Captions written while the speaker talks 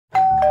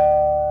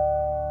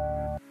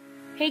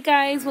Hey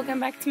guys, welcome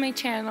back to my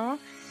channel.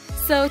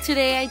 So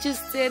today I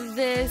just did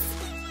this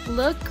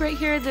look right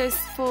here, this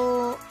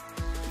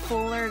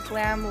fuller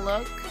glam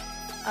look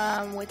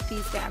with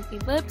these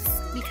vampy lips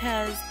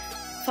because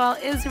fall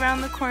is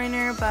around the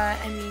corner, but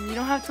I mean you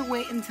don't have to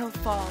wait until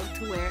fall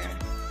to wear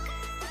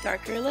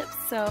darker lips.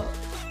 So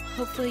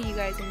hopefully you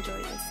guys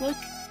enjoy this look,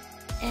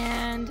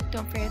 and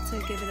don't forget to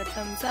give it a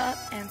thumbs up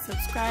and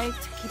subscribe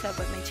to keep up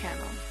with my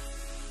channel.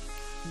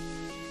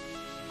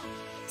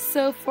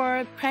 So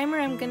for primer,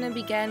 I'm going to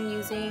begin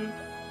using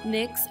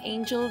NYX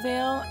Angel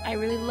Veil. I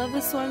really love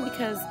this one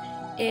because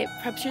it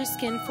preps your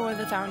skin for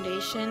the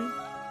foundation,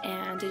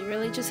 and it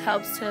really just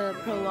helps to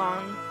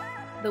prolong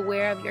the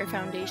wear of your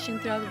foundation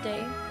throughout the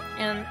day.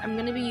 And I'm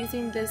going to be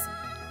using this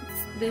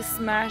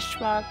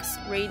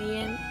Smashbox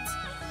Radiant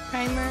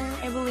Primer,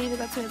 I believe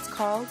that's what it's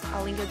called.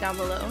 I'll link it down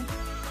below.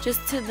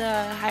 Just to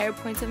the higher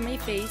points of my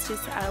face,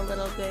 just to add a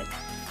little bit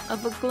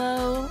of a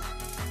glow.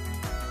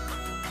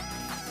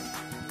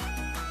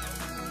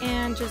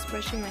 And just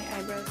brushing my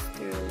eyebrows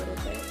through a little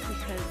bit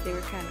because they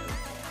were kind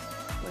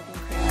of looking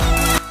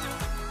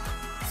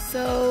crazy.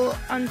 So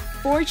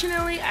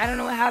unfortunately, I don't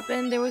know what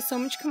happened. There was so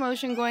much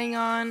commotion going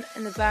on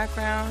in the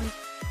background,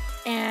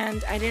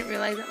 and I didn't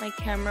realize that my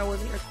camera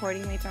wasn't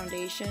recording my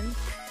foundation.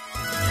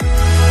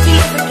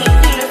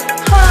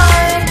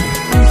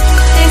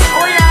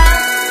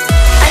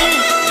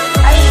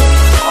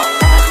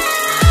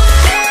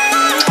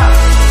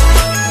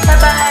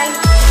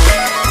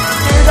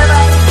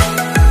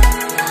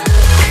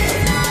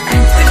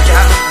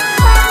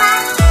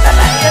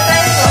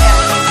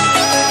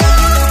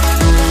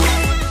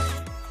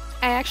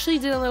 I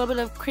did a little bit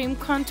of cream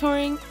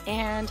contouring,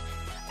 and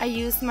I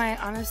used my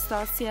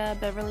Anastasia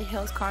Beverly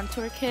Hills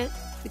contour kit,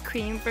 the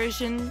cream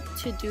version,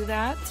 to do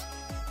that.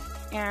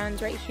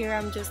 And right here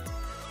I'm just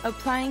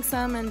applying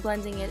some and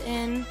blending it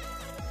in.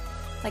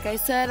 Like I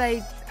said,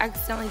 I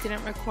accidentally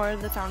didn't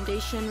record the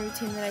foundation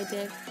routine that I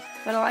did,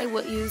 but all I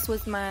used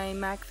was my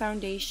MAC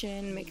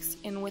foundation mixed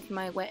in with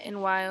my Wet n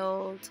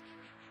Wild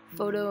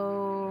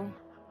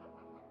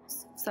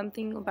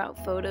something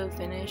about photo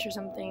finish or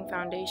something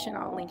foundation.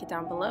 I'll link it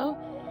down below.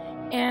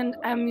 And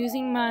I'm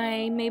using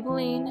my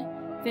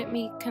Maybelline Fit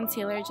Me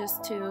concealer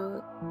just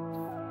to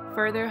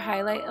further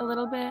highlight a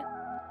little bit,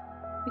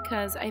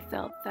 because I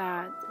felt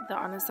that the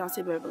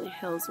Anastasia Beverly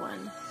Hills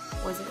one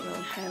wasn't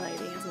really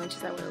highlighting as much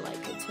as I would have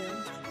liked it to.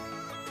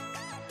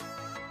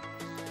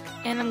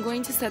 And I'm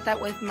going to set that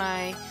with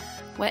my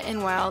Wet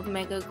n Wild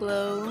Mega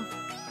Glow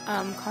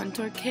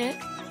contour kit,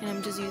 and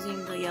I'm just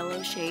using the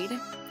yellow shade.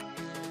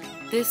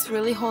 This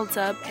really holds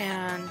up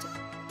and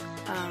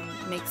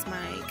makes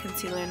my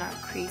concealer not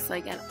crease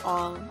like at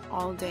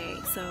all day.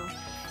 So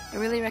I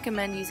really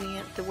recommend using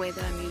it the way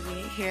that I'm using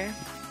it here.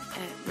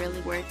 It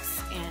really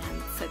works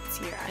and sets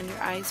on your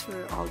eyes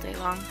for all day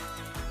long.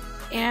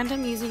 And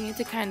I'm using it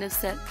to kind of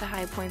set the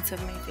high points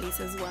of my face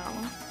as well,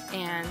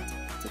 and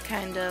to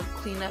kind of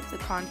clean up the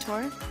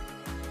contour.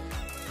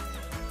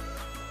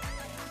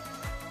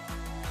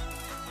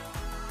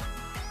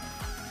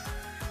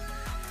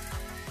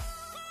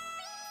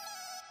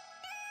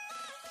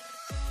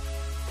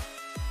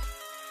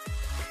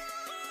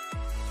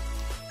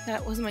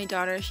 That was my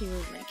daughter. She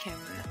moved my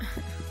camera.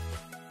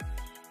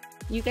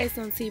 You guys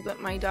don't see, but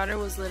my daughter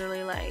was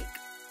literally like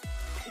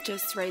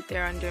just right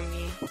there under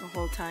me the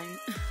whole time.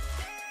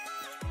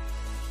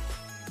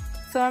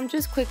 So I'm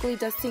just quickly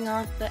dusting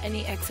off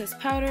any excess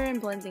powder and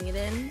blending it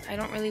in. I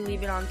don't really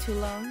leave it on too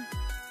long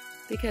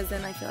because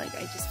then I feel like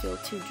I just feel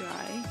too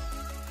dry.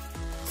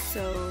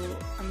 So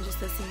I'm just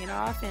dusting it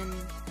off and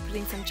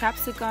putting some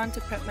chapstick on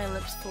to prep my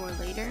lips for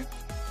later.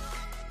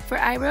 For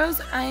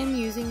eyebrows, I'm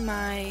using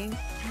my,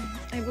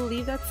 I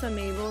believe that's a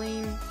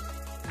Maybelline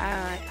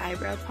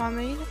eyebrow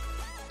pomade,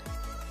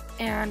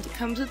 and it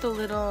comes with a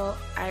little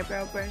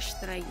eyebrow brush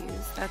that I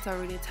use that's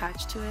already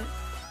attached to it.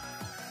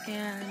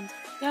 And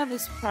yeah,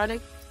 this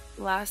product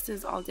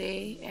lasts all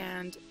day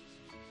and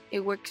it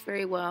works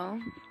very well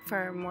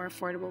for a more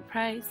affordable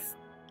price.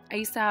 I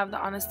used to have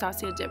the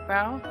Anastasia Dip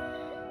Brow,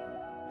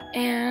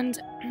 and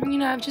you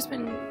know, I've just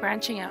been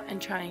branching out and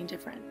trying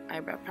different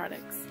eyebrow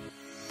products.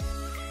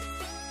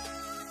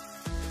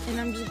 And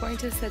I'm just going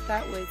to set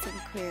that with some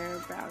clear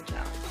brow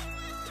gel.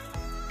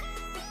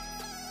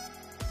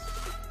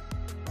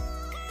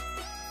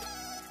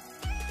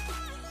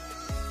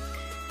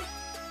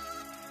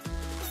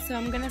 So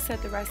I'm going to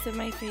set the rest of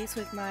my face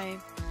with my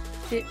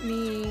Fit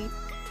Me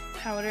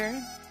powder.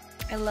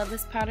 I love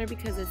this powder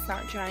because it's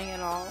not drying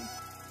at all.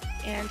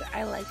 And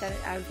I like that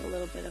it adds a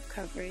little bit of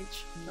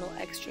coverage, a little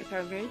extra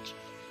coverage.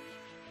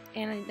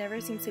 And it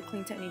never seems to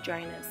cling to any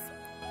dryness.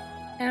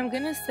 And I'm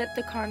going to set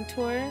the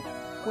contour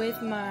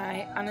with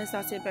my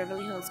Anastasia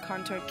Beverly Hills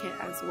contour kit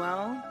as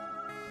well,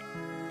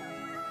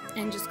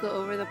 and just go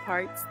over the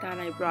parts that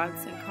I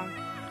bronzed and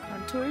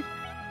contoured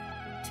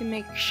to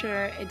make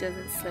sure it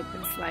doesn't slip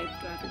and slide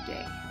throughout the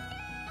day.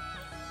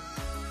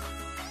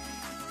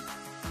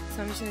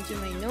 So I'm just going to do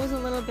my nose a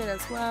little bit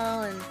as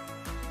well, and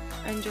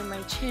under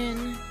my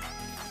chin,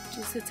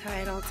 just to tie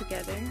it all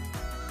together.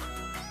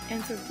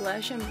 And for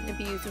blush, I'm going to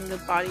be using the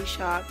Body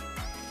Shop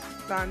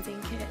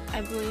bronzing kit, I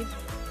believe,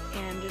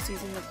 and just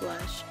using the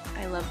blush.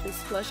 I love this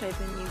blush. I've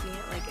been using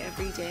it like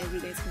every day, as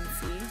you guys can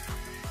see.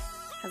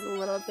 Has a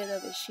little bit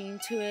of a sheen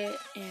to it,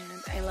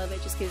 and I love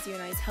it. Just gives you a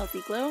nice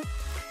healthy glow.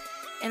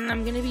 And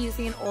I'm going to be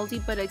using an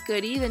oldie but a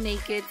goodie, the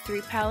Naked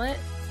 3 palette.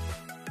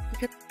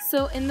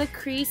 So in the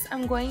crease,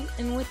 I'm going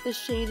in with the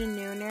shade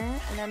Nooner,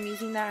 and I'm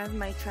using that as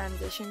my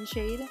transition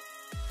shade.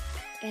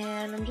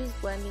 And I'm just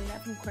blending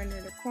that from corner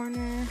to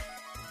corner.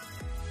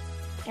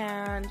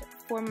 And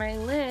for my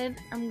lid,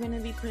 I'm going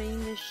to be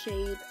putting the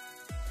shade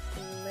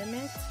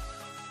Limit.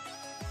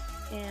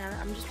 And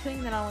I'm just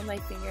putting that on with my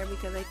finger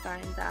because I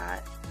find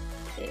that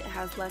it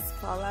has less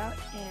fallout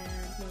and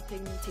more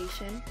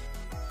pigmentation.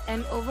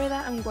 And over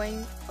that, I'm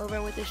going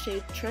over with the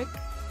shade Trick,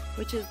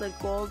 which is the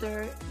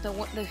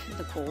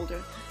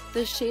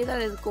shade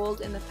that is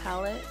gold in the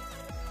palette.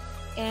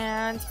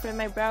 And for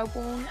my brow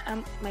bone,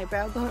 I'm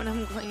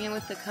going in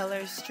with the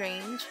color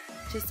Strange,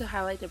 just to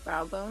highlight the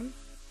brow bone.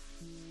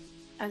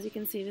 As you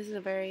can see, this is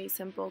a very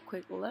simple,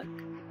 quick look.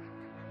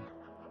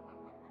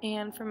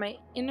 And for my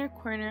inner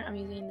corner, I'm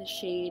using the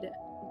shade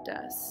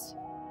Dust,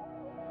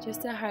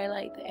 just to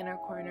highlight the inner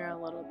corner a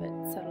little bit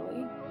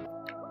subtly.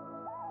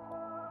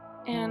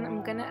 And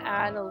I'm gonna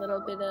add a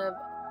little bit of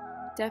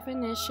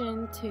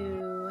definition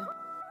to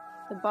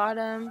the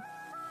bottom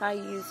by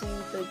using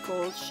the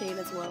gold shade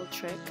as well,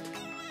 Trick.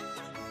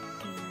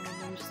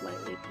 And I'm just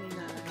lightly putting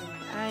that under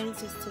my eyes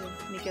just to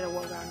make it a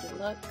well-rounded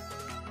look.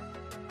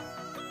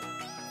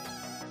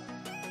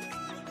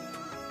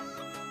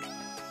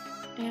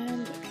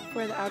 And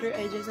for the outer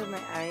edges of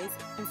my eyes,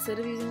 instead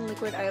of using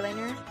liquid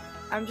eyeliner,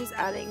 I'm just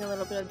adding a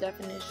little bit of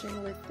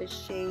definition with the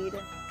shade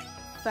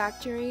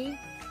Factory,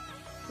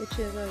 which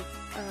is a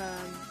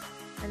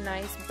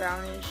nice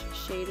brownish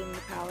shade in the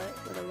palette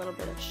with a little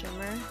bit of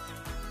shimmer.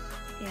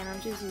 And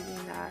I'm just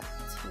using that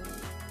to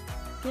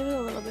give it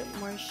a little bit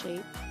more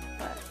shape,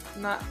 but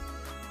not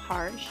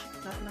harsh,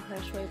 not in a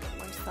harsh way, but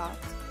more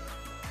soft.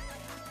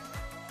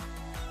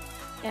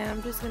 And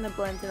I'm just going to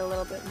blend it a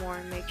little bit more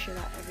and make sure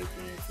that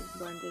everything is as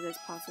blended as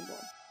possible.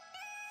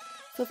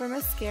 So for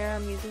mascara,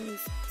 I'm using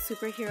this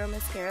Superhero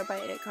Mascara by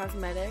IT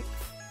Cosmetics.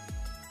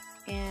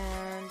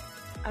 And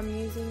I'm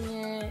using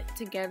it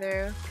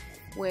together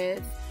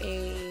with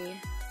I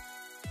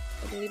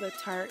believe a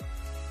Tarte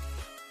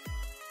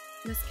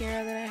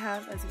mascara that I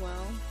have as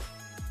well.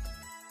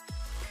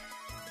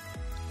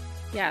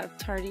 Yeah,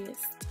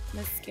 Tarteist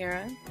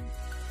mascara.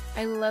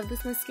 I love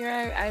this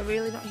mascara. I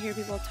really don't hear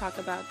people talk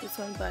about this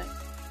one, but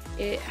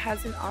it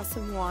has an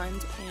awesome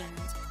wand and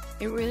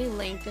it really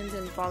lengthens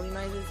and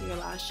volumizes your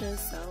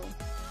lashes. So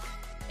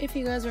if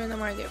you guys are in the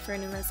market for a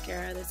new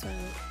mascara, this one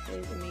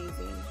is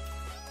amazing.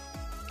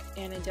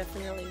 And I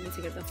definitely need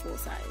to get the full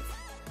size.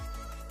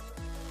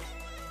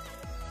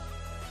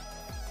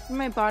 For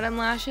my bottom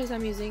lashes,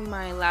 I'm using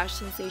my Lash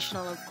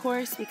Sensational, of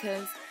course,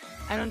 because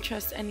I don't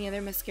trust any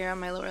other mascara on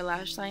my lower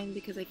lash line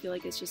because I feel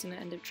like it's just going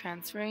to end up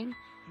transferring,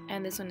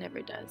 and this one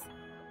never does.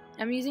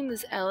 I'm using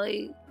this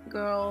LA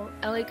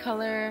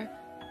Color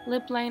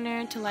lip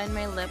liner to line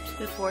my lips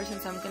before,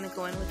 since I'm going to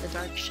go in with a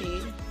dark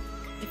shade.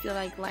 I feel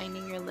like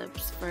lining your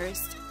lips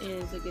first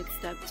is a good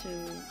step to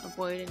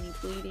avoid any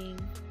bleeding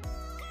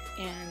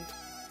and,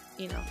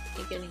 you know,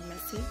 it getting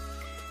messy.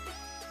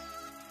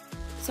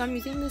 So I'm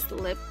using this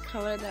lip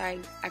color that I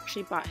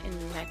actually bought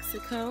in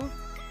Mexico.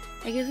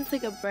 I guess it's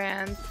like a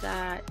brand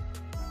that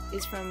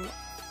is from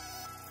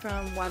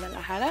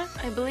Guadalajara,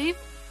 I believe.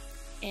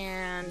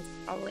 And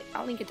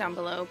I'll link it down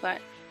below.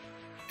 But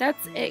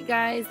that's it,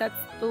 guys. That's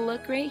the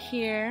look right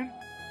here.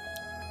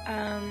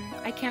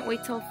 I can't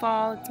wait till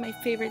fall. It's my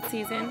favorite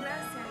season.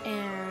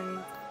 And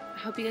I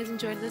hope you guys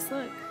enjoyed this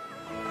look.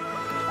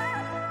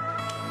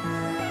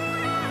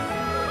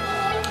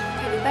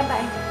 Okay,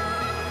 bye-bye.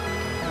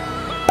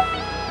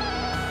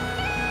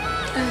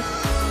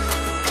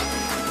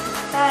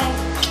 Bye.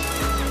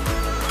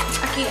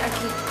 Aquí.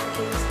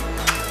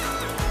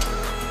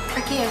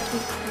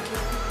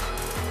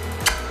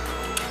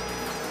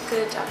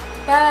 Good job.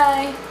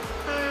 Bye.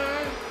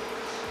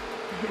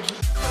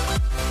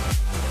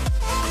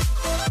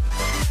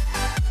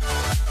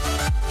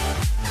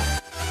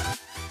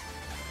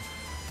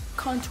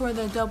 Contour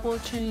the double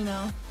chin, you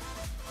know.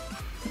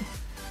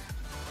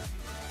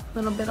 A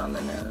little bit on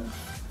the nose.